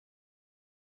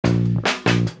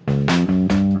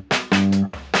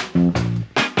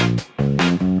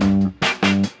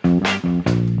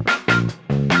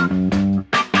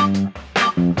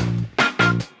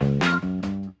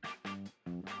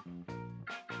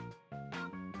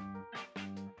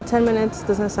10 minutes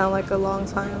doesn't sound like a long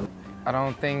time. I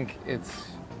don't think it's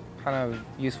kind of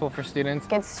useful for students.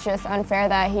 It's just unfair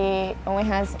that he only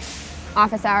has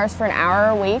office hours for an hour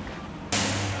a week.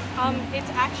 It's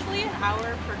actually an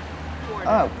hour per quarter.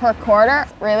 Oh, per quarter?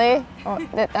 Really? Oh,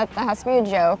 that has to be a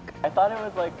joke. I thought it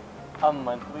was like a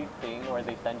monthly thing where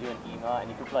they send you an email and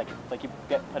you could like you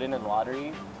get put in a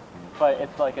lottery, but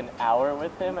it's like an hour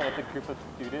with him and it's a group of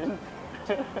students.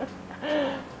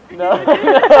 No.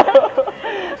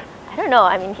 I don't know.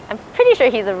 I mean, I'm pretty sure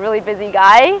he's a really busy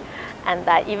guy, and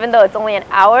that even though it's only an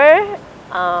hour,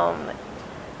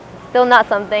 it's still not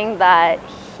something that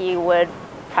he would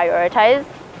prioritize.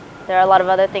 There are a lot of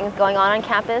other things going on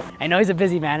campus. I know he's a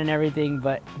busy man and everything,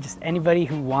 but just anybody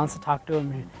who wants to talk to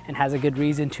him and has a good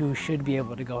reason to should be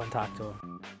able to go and talk to him.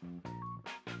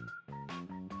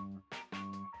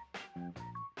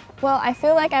 Well, I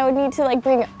feel like I would need to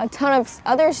bring a ton of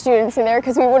other students in there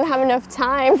because we wouldn't have enough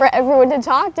time for everyone to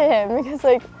talk to him because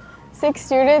 6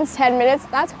 students, 10 minutes,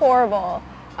 that's horrible.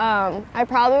 I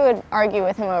probably would argue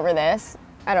with him over this.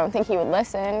 I don't think he would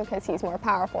listen because he's more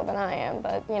powerful than I am,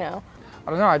 but you know. I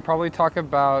don't know, I'd probably talk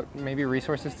about maybe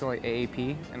resources to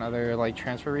AAP and other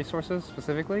transfer resources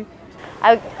specifically.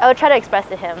 I would try to express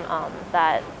to him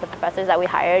that the professors that we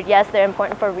hired, yes, they're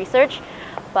important for research,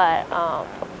 but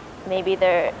maybe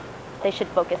they should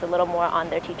focus a little more on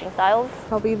their teaching styles.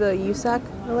 Probably the USAC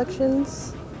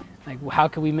elections. How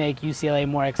can we make UCLA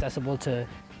more accessible to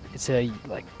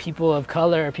people of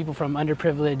color, people from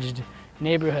underprivileged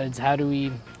neighborhoods? How do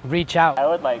we reach out? I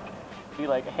would be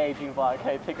hey Gene Block, can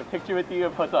I take a picture with you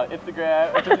and post on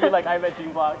Instagram? Or just be I met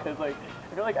Gene Block, because I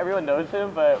feel like everyone knows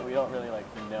him, but we don't really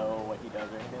know what he does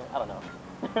or anything. I don't know.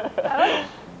 I would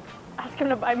ask him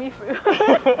to buy me food.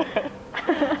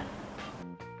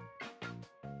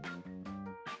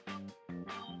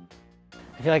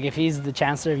 I feel like if he's the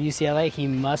chancellor of UCLA, he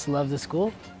must love the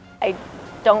school. I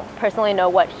don't personally know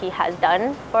what he has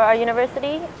done for our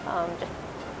university, just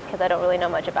because I don't really know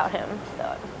much about him,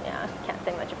 so yeah, can't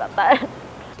say much about that.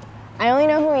 I only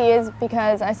know who he is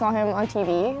because I saw him on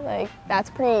TV.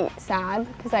 That's pretty sad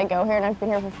because I go here and I've been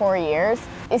here for 4 years.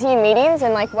 Is he in meetings,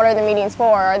 and what are the meetings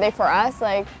for? Are they for us?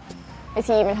 Is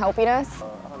he even helping us?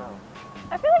 I don't know.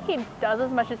 I feel like he does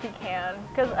as much as he can,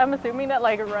 because I'm assuming that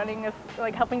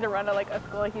helping to run a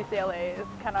school like UCLA is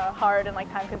kind of hard and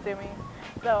time consuming.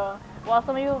 So while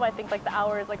some people might think the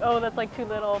hours oh, that's too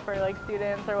little for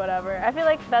students or whatever, I feel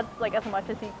like that's as much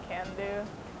as he can do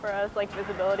for us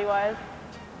visibility wise.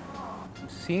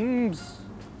 Seems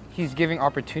he's giving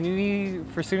opportunity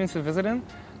for students to visit him,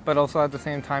 but also at the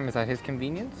same time it's at his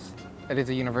convenience. It is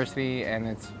a university and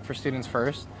it's for students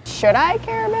first. Should I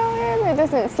care about him? It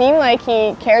doesn't seem like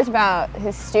he cares about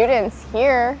his students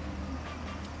here.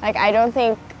 I don't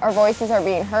think our voices are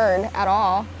being heard at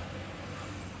all.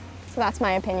 So that's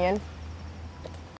my opinion.